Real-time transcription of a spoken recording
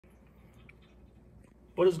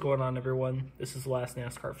What is going on, everyone? This is the Last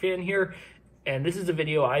NASCAR Fan here, and this is a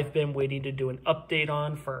video I've been waiting to do an update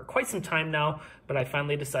on for quite some time now, but I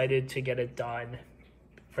finally decided to get it done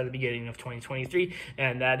for the beginning of 2023,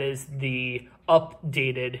 and that is the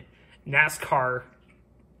updated NASCAR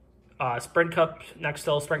Sprint Cup,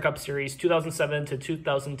 Nextel Sprint Cup Series 2007 to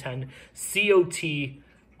 2010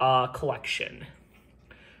 COT collection.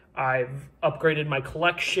 I've upgraded my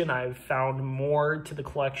collection. I've found more to the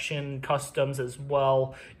collection, customs as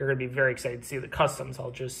well. You're going to be very excited to see the customs,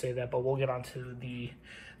 I'll just say that, but we'll get on to the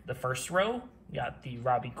first row. You got the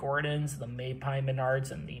Robbie Gordons, the Maypie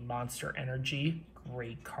Menards, and the Monster Energy.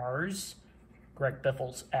 Great cars. Greg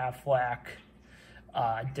Biffle's Aflac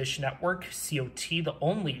Dish Network COT, the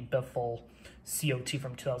only Biffle COT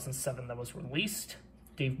from 2007 that was released.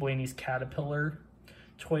 Dave Blaney's Caterpillar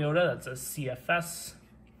Toyota, that's a CFS.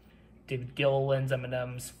 David Gilliland's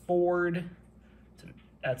M&M's Ford,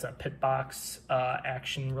 that's a pit box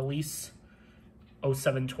action release.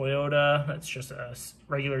 07 Toyota, that's just a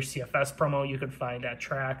regular CFS promo you could find at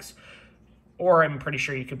tracks, or I'm pretty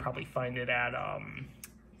sure you could probably find it at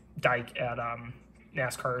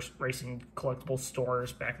NASCAR racing collectible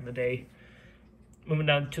stores back in the day. Moving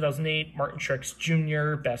down to 2008, Martin Truex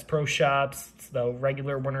Jr., Bass Pro Shops. It's the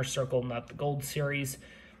regular winner's circle, not the Gold Series.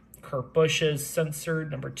 Kurt Busch's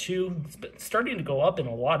Censored, number 2. It's been starting to go up in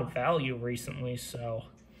a lot of value recently, so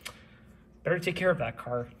better take care of that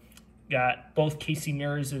car. Got both Casey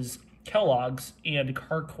Mears' Kellogg's and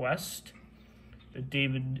CarQuest. The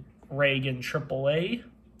David Reagan AAA.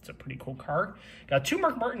 It's a pretty cool car. Got 2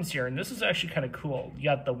 Mark Martins here, and this is actually kind of cool. You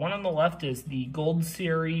got the one on the left is the Gold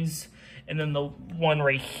Series, and then the one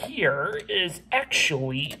right here is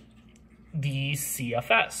actually the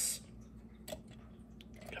CFS.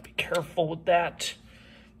 Careful with that.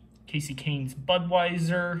 Casey Kane's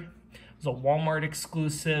Budweiser. It was a Walmart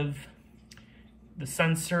exclusive. The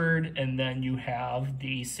Censored, and then you have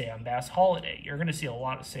the Sam Bass Holiday. You're going to see a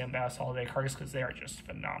lot of Sam Bass Holiday cars because they are just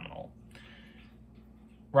phenomenal.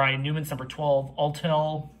 Ryan Newman's number 12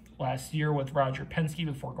 Altel last year with Roger Penske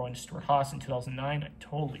before going to Stuart Haas in 2009. I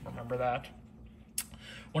totally remember that.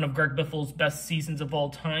 One of Greg Biffle's best seasons of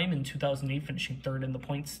all time in 2008, finishing 3rd in the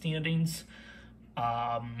point standings.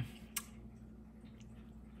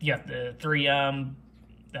 Yeah, the 3M,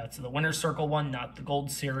 that's the winner's circle one, not the Gold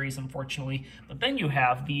Series, unfortunately. But then you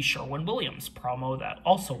have the Sherwin-Williams promo that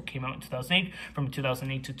also came out in 2008. From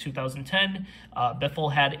 2008 to 2010,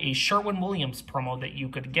 Biffle had a Sherwin-Williams promo that you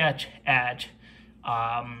could get at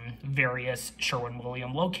various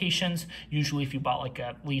Sherwin-Williams locations. Usually if you bought like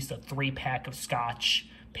at least a 3-pack of Scotch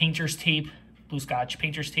painter's tape, blue Scotch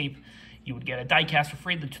painter's tape, you would get a diecast for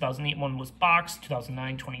free. The 2008 one was boxed.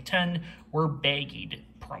 2009, 2010 were baggied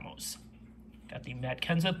promos. Got the Matt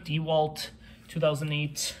Kenseth DeWalt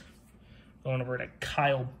 2008. Going over to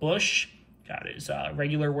Kyle Busch. Got his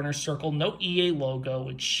regular winner's circle. No EA logo,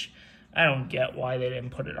 which I don't get why they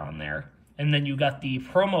didn't put it on there. And then you got the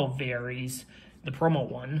promo varies. The promo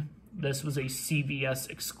one. This was a CVS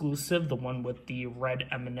exclusive. The one with the red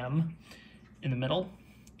M&M in the middle.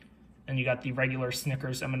 And you got the regular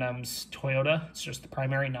Snickers M&M's Toyota. It's just the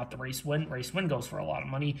primary, not the race win. Race win goes for a lot of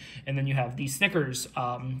money. And then you have the Snickers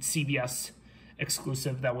CVS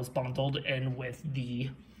exclusive that was bundled in with the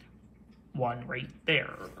one right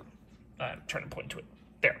there. I'm trying to point to it.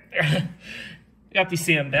 There. You got the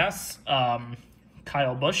Sam Bass,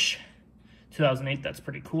 Kyle Busch, 2008. That's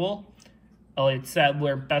pretty cool. Elliott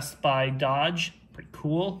Sadler, Best Buy Dodge. Pretty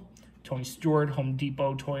cool. Tony Stewart, Home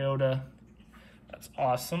Depot Toyota. That's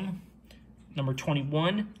awesome. Number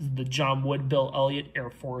 21 is the John Wood, Bill Elliott Air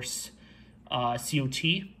Force COT.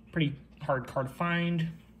 Pretty hard car to find.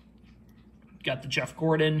 Got the Jeff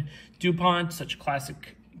Gordon DuPont, such a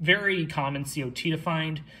classic, very common COT to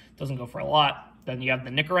find. Doesn't go for a lot. Then you have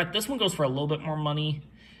the Nicorette. This one goes for a little bit more money.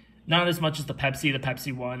 Not as much as the Pepsi. The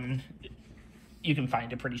Pepsi one, you can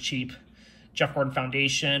find it pretty cheap. Jeff Gordon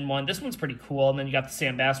Foundation one. This one's pretty cool. And then you got the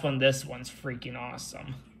Sam Bass one. This one's freaking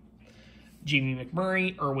awesome. Jamie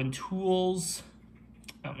McMurray, Irwin Tools.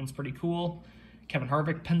 That one's pretty cool. Kevin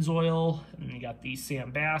Harvick, Pennzoil. And then you got the Sam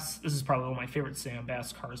Bass. This is probably one of my favorite Sam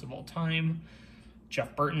Bass cars of all time.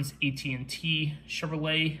 Jeff Burton's AT&T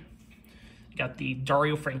Chevrolet. You got the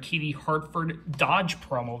Dario Franchitti Hartford Dodge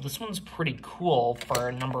promo. This one's pretty cool for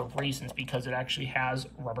a number of reasons because it actually has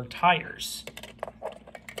rubber tires.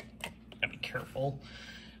 Gotta be careful.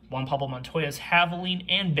 Juan Pablo Montoya's Havoline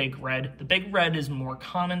and Big Red. The Big Red is more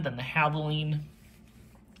common than the Havoline,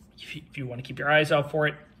 if you want to keep your eyes out for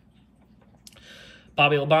it.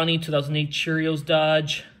 Bobby Labonte, 2008 Cheerios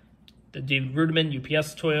Dodge. The David Rudiman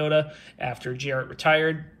UPS Toyota. After Jarrett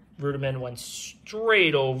retired, Rudiman went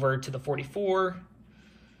straight over to the 44.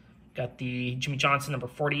 Got the Jimmy Johnson number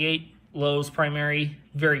 48 Lowe's primary.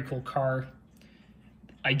 Very cool car.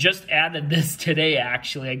 I just added this today,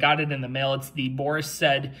 actually. I got it in the mail. It's the Boris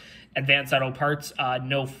Said Advanced Auto Parts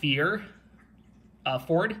No Fear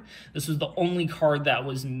Ford. This was the only car that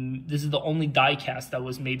was, this is the only die cast that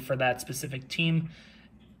was made for that specific team.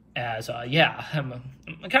 As, yeah, I'm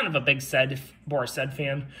kind of a big Boris Said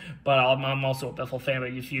fan, but I'm also a Biffle fan.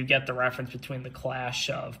 But if you get the reference between the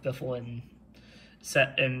clash of Biffle and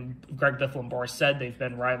Greg Biffle and Boris Said, they've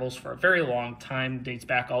been rivals for a very long time. Dates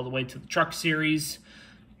back all the way to the Truck Series.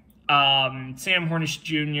 Sam Hornish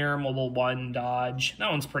Jr., Mobile One Dodge.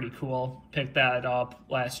 That one's pretty cool. Picked that up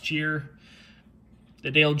last year. The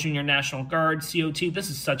Dale Jr. National Guard COT. This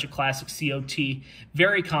is such a classic COT.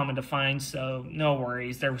 Very common to find, so no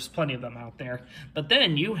worries. There was plenty of them out there. But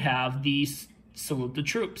then you have the Salute the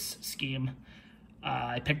Troops scheme.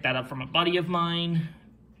 I picked that up from a buddy of mine.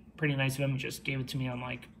 Pretty nice of him. He just gave it to me. I'm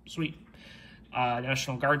like, sweet.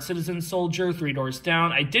 National Guard Citizen Soldier, 3 doors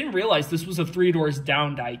down. I didn't realize this was a 3 doors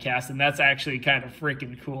down diecast, and that's actually kind of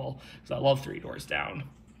freaking cool, because I love 3 doors down.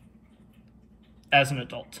 As an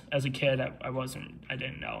adult. As a kid, I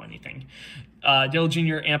didn't know anything. Dale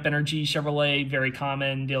Jr. Amp Energy Chevrolet, very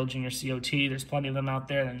common. Dale Jr. COT, there's plenty of them out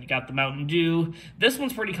there. Then you got the Mountain Dew. This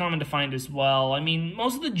one's pretty common to find as well. I mean,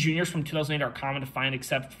 most of the juniors from 2008 are common to find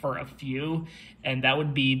except for a few, and that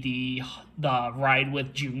would be the Ride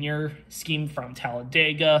with Junior scheme from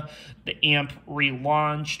Talladega, the Amp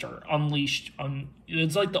relaunched or unleashed.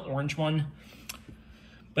 It's like the orange one.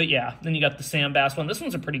 But yeah, then you got the Sam Bass one. This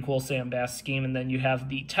one's a pretty cool Sam Bass scheme. And then you have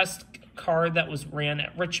the test car that was ran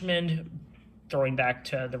at Richmond, throwing back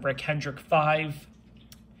to the Rick Hendrick 5.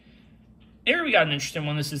 Here we got an interesting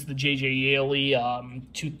one. This is the J.J. Yaley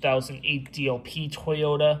 2008 DLP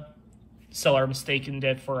Toyota. Seller mistaken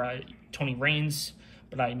it for Tony Raines,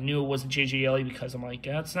 but I knew it was a J.J. Yaley because I'm like,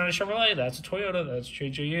 that's not a Chevrolet, that's a Toyota, that's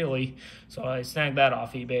J.J. Yaley. So I snagged that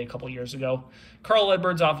off eBay a couple years ago. Carl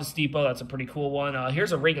Edwards Office Depot, that's a pretty cool one.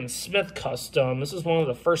 Here's a Reagan Smith custom. This is one of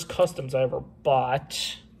the first customs I ever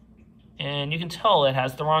bought. And you can tell it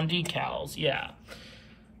has the wrong decals, yeah.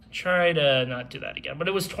 Try to not do that again, but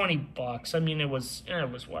it was $20. I mean, it was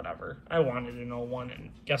whatever. I wanted an 01, and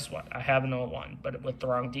guess what? I have an 01, but with the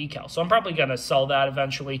wrong decal. So I'm probably going to sell that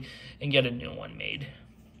eventually and get a new one made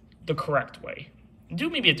the correct way. Do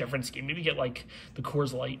maybe a different scheme. Maybe get like the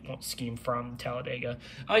Coors Light scheme from Talladega.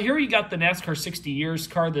 Here you got the NASCAR 60 Years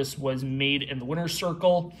car. This was made in the winner's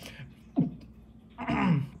circle.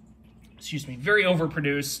 Excuse me. Very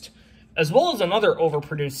overproduced. As well as another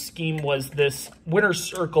overproduced scheme was this Winner's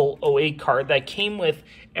Circle 08 card that came with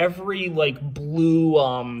every like blue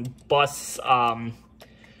bus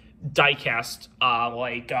diecast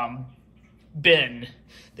bin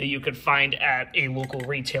that you could find at a local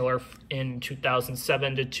retailer in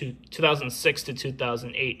 2007 to 2006 to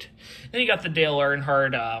 2008. Then you got the Dale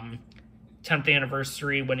Earnhardt 10th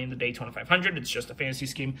anniversary winning the Daytona 500. It's just a fantasy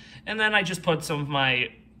scheme. And then I just put some of my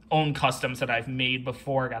own customs that I've made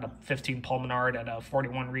before. I got a 15 Pulmonard and a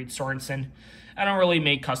 41 Reed Sorensen. I don't really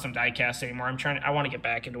make custom diecast anymore. I want to get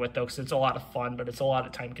back into it though, because it's a lot of fun, but it's a lot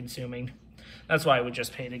of time consuming. That's why I would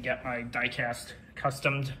just pay to get my diecast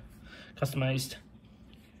customized.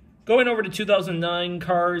 Going over to 2009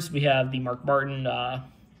 cars, we have the Mark Martin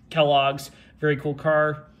Kellogg's, very cool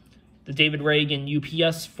car. The David Reagan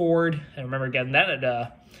UPS Ford. I remember getting that at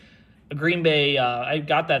a Green Bay. I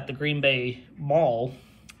got that at the Green Bay Mall.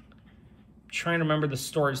 Trying to remember the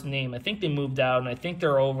store's name. I think they moved out, and I think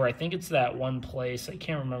they're over. I think it's that one place. I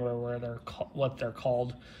can't remember what they're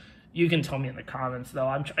called. You can tell me in the comments though.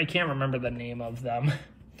 I can't remember the name of them.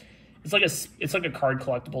 It's like a card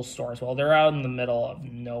collectible store as well. They're out in the middle of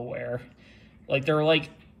nowhere. Like they're like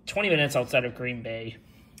 20 minutes outside of Green Bay.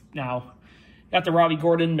 Now, got the Robbie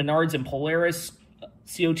Gordon, Menards, and Polaris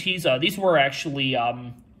COTs. These were actually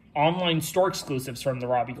online store exclusives from the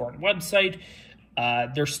Robbie Gordon website.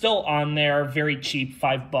 They're still on there, very cheap,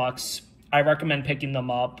 $5. I recommend picking them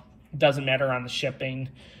up. Doesn't matter on the shipping.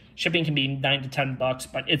 Shipping can be $9 to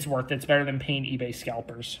 $10, but it's worth it. It's better than paying eBay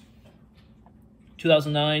scalpers.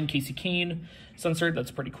 2009 Casey Kane censored.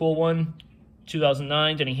 That's a pretty cool one.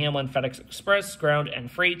 2009 Denny Hamlin FedEx Express ground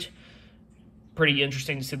and freight. Pretty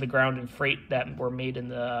interesting to see the ground and freight that were made in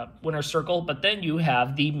the winner's circle. But then you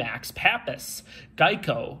have the Max Pappas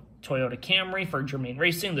Geico Toyota Camry for Germain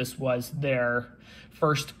Racing. This was their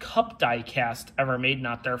first Cup diecast ever made,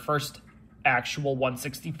 not their first actual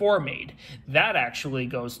 164 made. That actually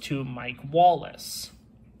goes to Mike Wallace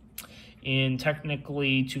in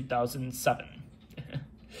technically 2007.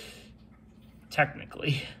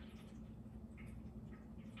 Technically.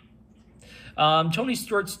 Tony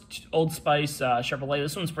Stewart's Old Spice Chevrolet.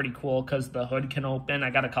 This one's pretty cool because the hood can open. I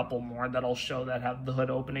got a couple more that I'll show that have the hood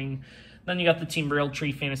opening. Then you got the Team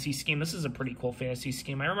Realtree Fantasy Scheme. This is a pretty cool fantasy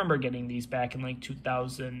scheme. I remember getting these back in like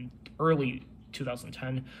 2000, early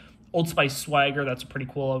 2010. Old Spice Swagger, that's a pretty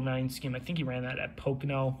cool 09 scheme. I think he ran that at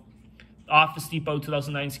Pocono. Office Depot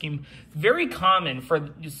 2009 scheme. Very common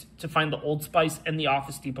to find the Old Spice and the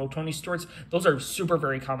Office Depot Tony Stewart's. Those are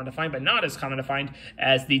very common to find, but not as common to find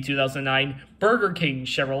as the 2009 Burger King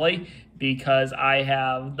Chevrolet, because I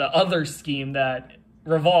have the other scheme that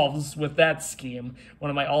revolves with that scheme. One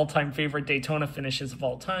of my all-time favorite Daytona finishes of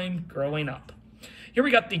all time growing up. Here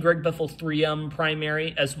we got the Greg Biffle 3M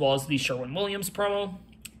primary as well as the Sherwin-Williams promo.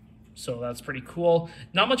 So that's pretty cool.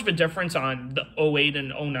 Not much of a difference on the 08 and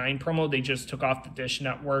 09 promo. They just took off the Dish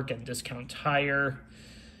Network and Discount Tire.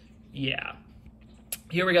 Yeah.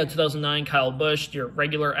 Here we got 2009 Kyle Busch, your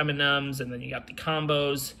regular M&Ms, and then you got the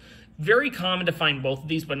combos. Very common to find both of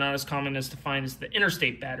these, but not as common as to find is the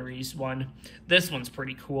Interstate Batteries one. This one's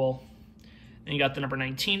pretty cool. And you got the number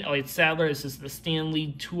 19, Elliott Sadler. This is the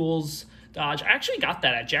Stanley Tools Dodge. I actually got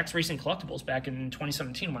that at Jack's Racing Collectibles back in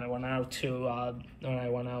 2017 when I went out to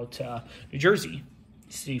New Jersey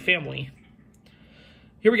to see family.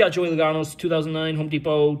 Here we got Joey Logano's 2009 Home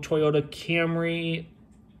Depot Toyota Camry.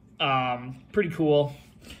 Pretty cool.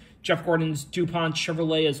 Jeff Gordon's DuPont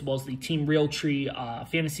Chevrolet, as well as the Team Realtree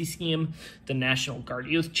Fantasy Scheme, the National Guard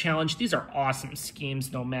Youth Challenge. These are awesome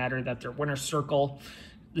schemes, no matter that they're winner circle.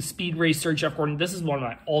 The Speed Racer Jeff Gordon. This is one of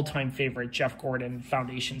my all-time favorite Jeff Gordon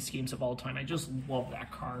Foundation schemes of all time. I just love that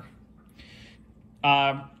car.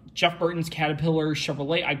 Jeff Burton's Caterpillar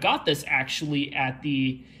Chevrolet. I got this actually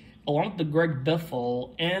along with the Greg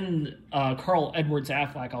Biffle and Carl Edwards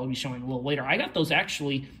Affleck, I'll be showing a little later. I got those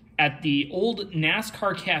actually at the old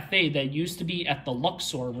NASCAR cafe that used to be at the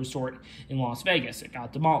Luxor Resort in Las Vegas. It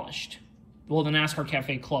got demolished. Well, the NASCAR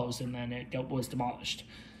cafe closed and then it was demolished.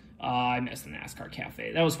 I missed the NASCAR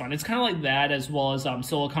cafe. That was fun. It's kind of like that, as well as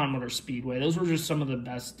Silicon Motor Speedway. Those were just some of the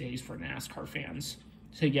best days for NASCAR fans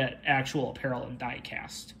to get actual apparel and die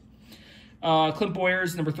cast. Clint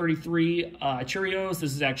Boyer's number 33 Cheerios.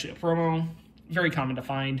 This is actually a promo. Very common to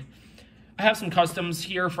find. I have some customs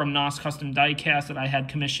here from NOS Custom Diecast that I had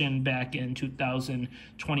commissioned back in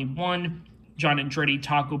 2021. John Andretti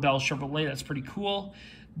Taco Bell Chevrolet. That's pretty cool.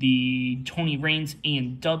 The Tony Raines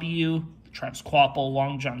A&W. Travis Quapple,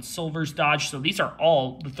 Long John Silver's Dodge. So these are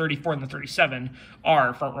all, the 34 and the 37,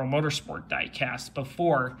 are Front Row Motorsport diecast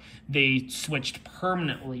before they switched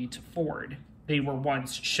permanently to Ford. They were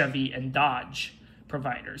once Chevy and Dodge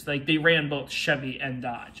providers. Like, they ran both Chevy and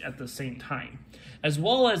Dodge at the same time. As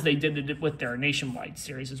well as they did it with their Nationwide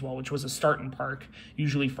series as well, which was a start and park,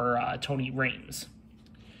 usually for Tony Raines.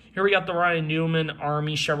 Here we got the Ryan Newman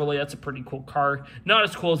Army Chevrolet. That's a pretty cool car. Not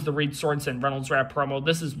as cool as the Reed Sorensen Reynolds Wrap promo.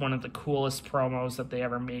 This is one of the coolest promos that they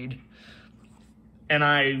ever made. And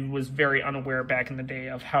I was very unaware back in the day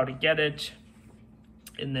of how to get it.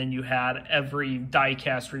 And then you had every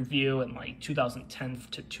diecast review in like 2010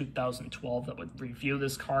 to 2012 that would review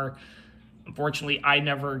this car. Unfortunately, I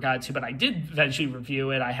never got to, but I did eventually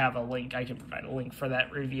review it. I have a link. I can provide a link for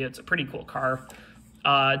that review. It's a pretty cool car.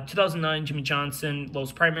 2009 Jimmy Johnson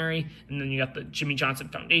Lowe's Primary, and then you got the Jimmy Johnson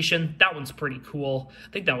Foundation. That one's pretty cool. I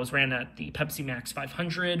think that was ran at the Pepsi Max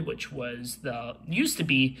 500, which was used to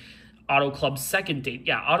be Auto Club's second date.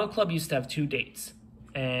 Yeah, Auto Club used to have 2 dates,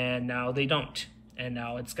 and now they don't. And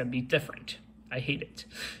now it's going to be different. I hate it.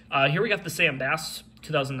 Here we got the Sam Bass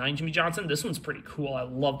 2009 Jimmy Johnson. This one's pretty cool. I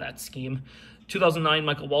love that scheme. 2009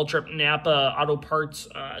 Michael Waltrip Napa Auto Parts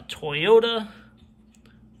Toyota.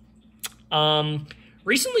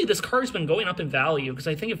 Recently, this car has been going up in value because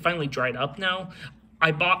I think it finally dried up now.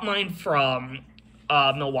 I bought mine from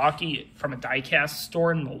Milwaukee, from a diecast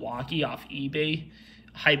store in Milwaukee off eBay.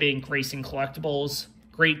 High Bank Racing Collectibles.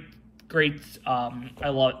 Great. I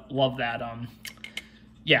love that.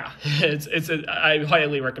 Yeah, I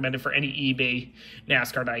highly recommend it for any eBay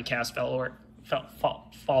NASCAR diecast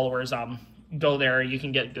followers. Go there. You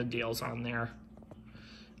can get good deals on there.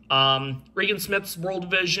 Regan Smith's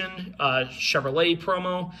World Vision Chevrolet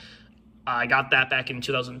promo. I got that back in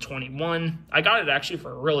 2021. I got it actually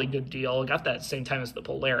for a really good deal. I got that at the same time as the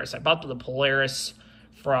Polaris. I bought the Polaris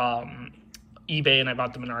from eBay, and I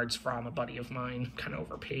bought the Menards from a buddy of mine. Kind of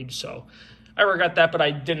overpaid, so I regret that, but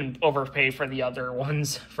I didn't overpay for the other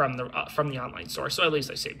ones from the online store, so at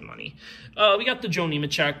least I saved money. We got the Joe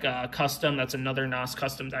Nemechek Custom. That's another NOS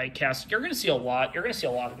Custom diecast. You're going to see a lot. You're going to see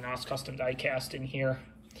a lot of NOS Custom diecast in here.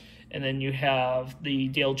 And then you have the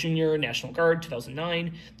Dale Jr. National Guard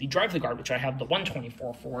 2009, the Drive the Guard, which I have the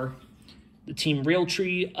 124 for, the Team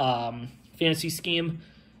Realtree Fantasy Scheme,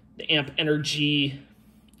 the Amp Energy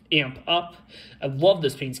Amp Up. I love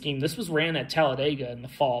this paint scheme. This was ran at Talladega in the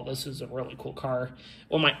fall. This is a really cool car.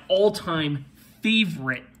 One of my all-time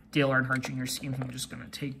favorite Dale Earnhardt Jr. schemes. I'm just going to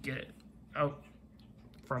take it out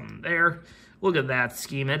from there. Look at that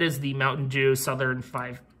scheme. It is the Mountain Dew Southern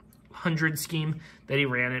 500 scheme that he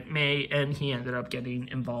ran at May, and he ended up getting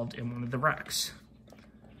involved in one of the wrecks.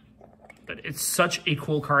 But it's such a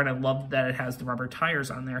cool car, and I love that it has the rubber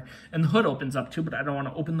tires on there. And the hood opens up too, but I don't want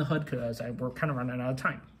to open the hood because we're kind of running out of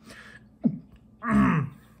time.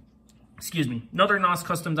 Excuse me. Another NOS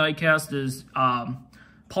custom diecast is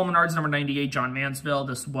Paul Menard's number 98, John Mansville.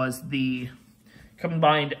 This was the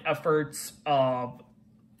combined efforts of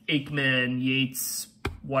Aikman, Yates,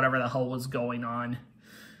 whatever the hell was going on.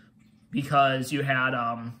 Because you had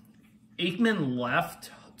Aikman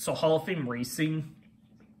left, so Hall of Fame Racing,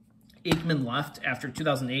 Aikman left after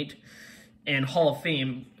 2008, and Hall of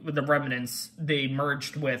Fame, with the remnants, they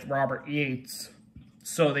merged with Robert Yates.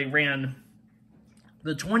 So they ran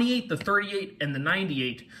the 28, the 38, and the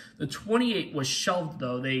 98. The 28 was shelved,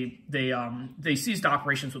 though. They ceased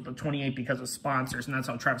operations with the 28 because of sponsors, and that's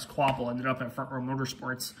how Travis Kvapil ended up at Front Row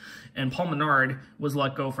Motorsports. And Paul Menard was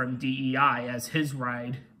let go from DEI as his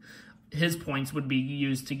ride. His points would be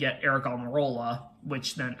used to get Eric Almirola,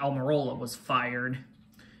 which then Almirola was fired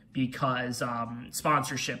because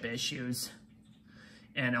sponsorship issues.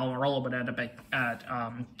 And Almirola would end up at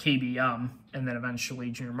KBM, and then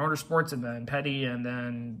eventually Junior Motorsports, and then Petty, and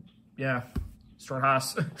then, yeah, Stuart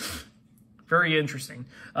Haas. Very interesting.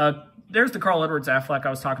 There's the Carl Edwards Affleck I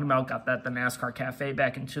was talking about. Got that at the NASCAR Cafe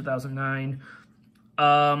back in 2009.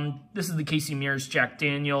 This is the Casey Mears Jack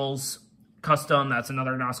Daniels custom. That's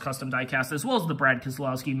another NOS custom diecast, as well as the Brad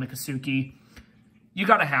Keselowski Mikusuki. You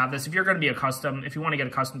got to have this. If you're going to be a custom, if you want to get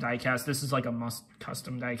a custom diecast, this is like a must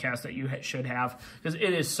custom diecast that you should have, because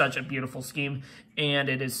it is such a beautiful scheme, and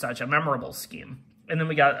it is such a memorable scheme. And then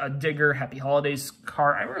we got a Digger Happy Holidays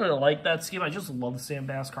car. I really like that scheme. I just love the Sam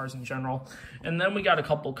Bass cars in general. And then we got a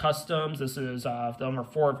couple customs. This is the number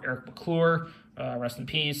 4 of Eric McClure. Rest in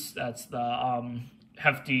peace. That's the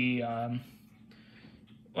hefty...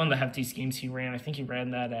 one of the hefty schemes he ran. I think he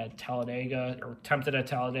ran that at Talladega, or attempted at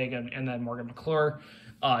Talladega, and then Morgan McClure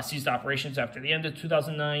ceased operations after the end of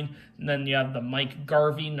 2009. And then you have the Mike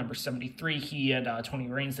Garvey, number 73. He and Tony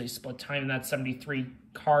Raines, they split time in that 73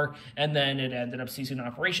 car, and then it ended up ceasing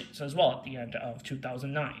operations as well at the end of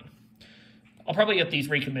 2009. I'll probably get these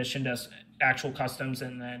recommissioned as actual customs,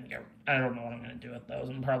 and then I don't know what I'm going to do with those.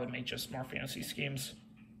 I'll probably make just more fantasy schemes.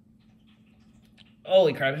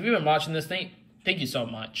 Holy crap, have you been watching this, Nate? Thank you so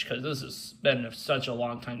much, because this has been such a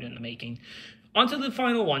long time in the making. On to the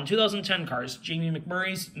final one, 2010 cars. Jamie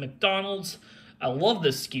McMurray's McDonald's. I love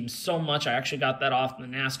this scheme so much. I actually got that off the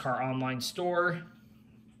NASCAR online store.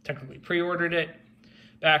 Technically pre-ordered it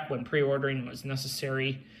back when pre-ordering was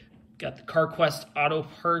necessary. Got the CarQuest Auto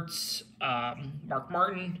Parts, Mark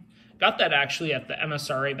Martin. Got that actually at the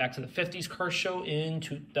MSRA Back to the 50s car show in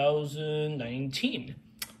 2019.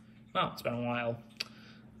 Wow, it's been a while.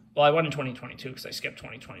 Well, I went in 2022 because I skipped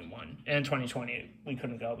 2021. And 2020, we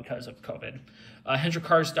couldn't go because of COVID.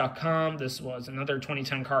 HendrickCars.com. This was another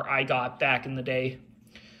 2010 car I got back in the day.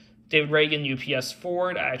 David Reagan, UPS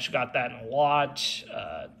Ford. I actually got that in a lot.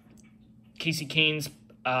 Casey Kane's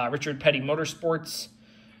Richard Petty Motorsports,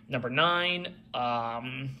 number 9. I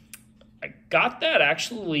got that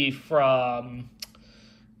actually from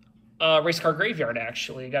Race Car Graveyard,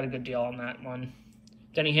 actually. Got a good deal on that one.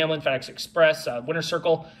 Denny Hamlin, FedEx Express, Winter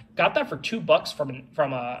Circle. Got that for $2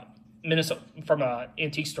 from a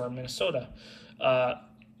antique store in Minnesota.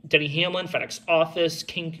 Denny Hamlin, FedEx Office,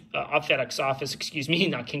 FedEx Office, excuse me,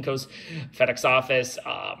 not Kinko's, FedEx Office.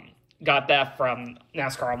 Got that from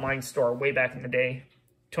NASCAR Online store way back in the day.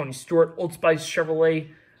 Tony Stewart, Old Spice Chevrolet.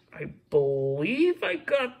 I believe I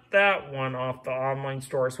got that one off the online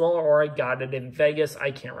store as well, or I got it in Vegas.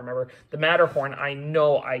 I can't remember. The Matterhorn, I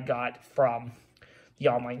know I got from the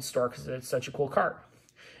online store because it's such a cool car.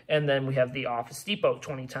 And then we have the Office Depot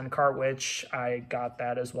 2010 car, which I got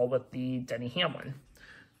that as well with the Denny Hamlin.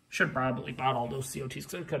 Should probably bought all those COTs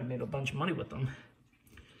because I could have made a bunch of money with them.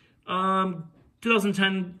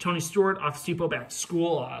 2010 Tony Stewart, Office Depot Back to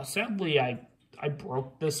School. Sadly, I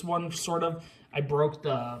broke this one, sort of. I broke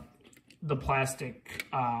the plastic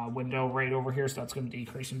window right over here, so that's going to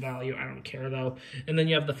decrease in value. I don't care, though. And then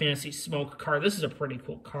you have the Fantasy Smoke car. This is a pretty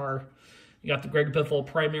cool car. You got the Greg Biffle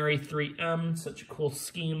Primary 3M, such a cool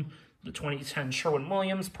scheme. The 2010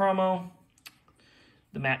 Sherwin-Williams promo.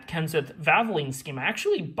 The Matt Kenseth Valvoline scheme. I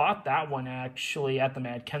actually bought that one actually at the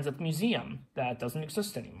Matt Kenseth Museum. That doesn't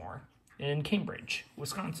exist anymore in Cambridge,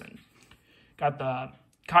 Wisconsin. Got the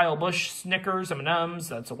Kyle Busch Snickers M&Ms,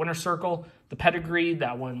 that's a winner circle. The Pedigree,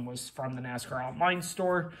 that one was from the NASCAR online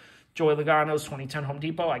store. Joey Logano's 2010 Home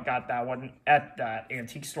Depot, I got that one at that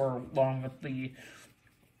antique store along with the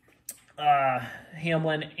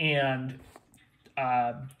Hamlin and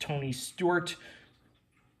Tony Stewart.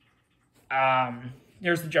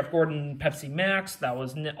 There's the Jeff Gordon Pepsi Max. That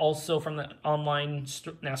was also from the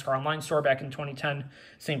NASCAR online store back in 2010.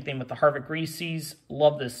 Same thing with the Harvick Reese's.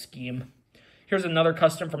 Love this scheme. Here's another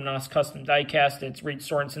custom from NOS Custom Diecast. It's Reed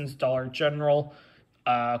Sorensen's Dollar General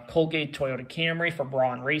Colgate Toyota Camry for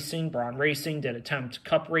Braun Racing. Braun Racing did attempt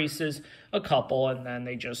cup races, a couple, and then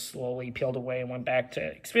they just slowly peeled away and went back to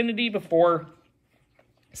Xfinity before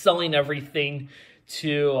selling everything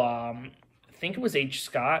to, I think it was H.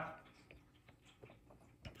 Scott.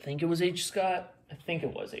 Yeah, I think it was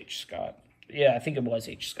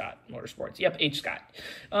H. Scott Motorsports. Yep, H. Scott.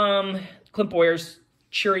 Clint Boyer's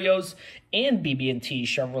Cheerios and BB&T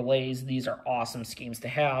Chevrolets. These are awesome schemes to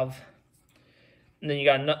have. And then you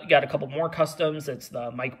got a couple more customs. It's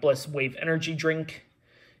the Mike Bliss Wave Energy Drink.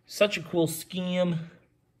 Such a cool scheme.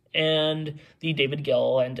 And the David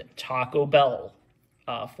Gill and Taco Bell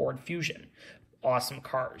Ford Fusion. Awesome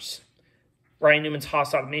cars. Ryan Newman's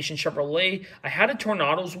Haas Automation Chevrolet. I had a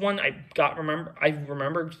Tornadoes one. I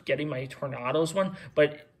remember getting my Tornadoes one,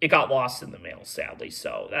 but it got lost in the mail, sadly,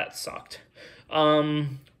 so that sucked.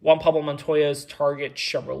 Juan Pablo Montoya's Target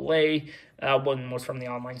Chevrolet. That one was from the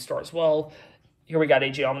online store as well. Here we got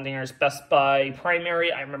AJ Allmendinger's Best Buy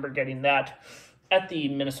Primary. I remember getting that at the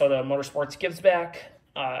Minnesota Motorsports Gives Back.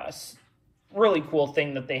 Really cool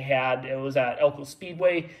thing that they had. It was at Elko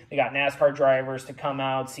Speedway. They got NASCAR drivers to come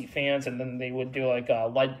out, see fans, and then they would do like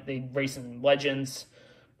they'd race in legends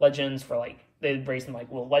for like, they'd race in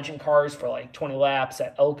like little legend cars for like 20 laps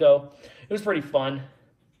at Elko. It was pretty fun.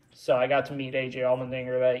 So I got to meet AJ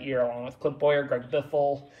Allmendinger that year along with Clint Boyer, Greg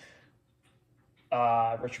Biffle,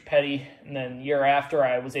 Richard Petty, and then the year after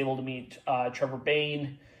I was able to meet Trevor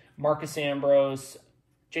Bayne, Marcus Ambrose,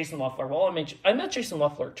 Jason Loeffler. Well, I met Jason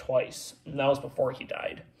Loeffler twice, and that was before he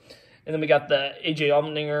died. And then we got the AJ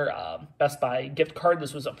Allmendinger Best Buy gift card.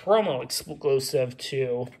 This was a promo exclusive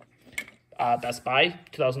to Best Buy,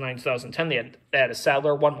 2009-2010. They had a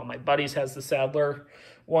Sadler one. One of my buddies has the Sadler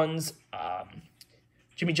ones.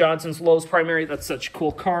 Jimmy Johnson's Lowe's Primary. That's such a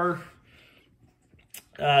cool car.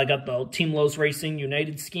 I got the Team Lowe's Racing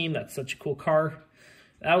United scheme. That's such a cool car.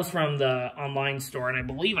 That was from the online store, and I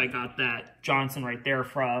believe I got that Johnson right there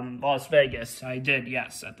from Las Vegas. I did,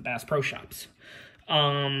 yes, at the Bass Pro Shops.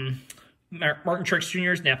 Martin Truex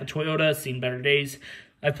Jr.'s Napa Toyota, seen better days.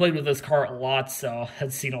 I've played with this car a lot, so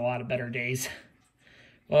I've seen a lot of better days.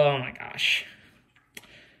 Oh my gosh.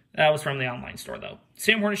 That was from the online store, though.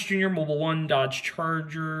 Sam Hornish Jr. Mobile One Dodge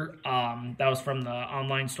Charger. That was from the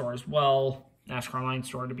online store as well. NASCAR online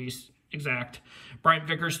store, to be exact. Bryant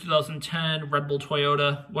Vickers 2010 Red Bull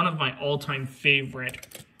Toyota. One of my all-time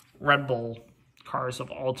favorite Red Bull cars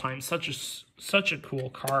of all time. Such a cool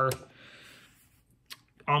car.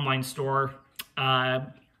 Online store.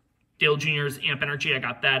 Dale Jr.'s Amp Energy. I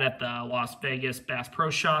got that at the Las Vegas Bass Pro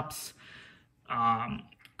Shops.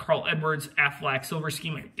 Carl Edwards Aflac Silver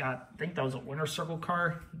Scheme. I think that was a winner circle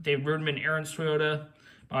car. Dave Ruderman Aaron's Toyota.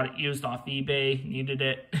 Bought it used off eBay. Needed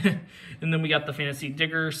it. And then we got the Fantasy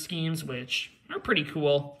Digger schemes, which are pretty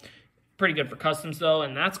cool. Pretty good for customs, though.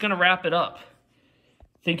 And that's going to wrap it up.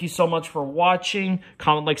 Thank you so much for watching.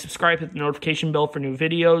 Comment, like, subscribe, hit the notification bell for new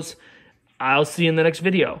videos. I'll see you in the next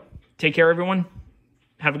video. Take care, everyone.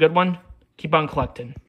 Have a good one. Keep on collecting.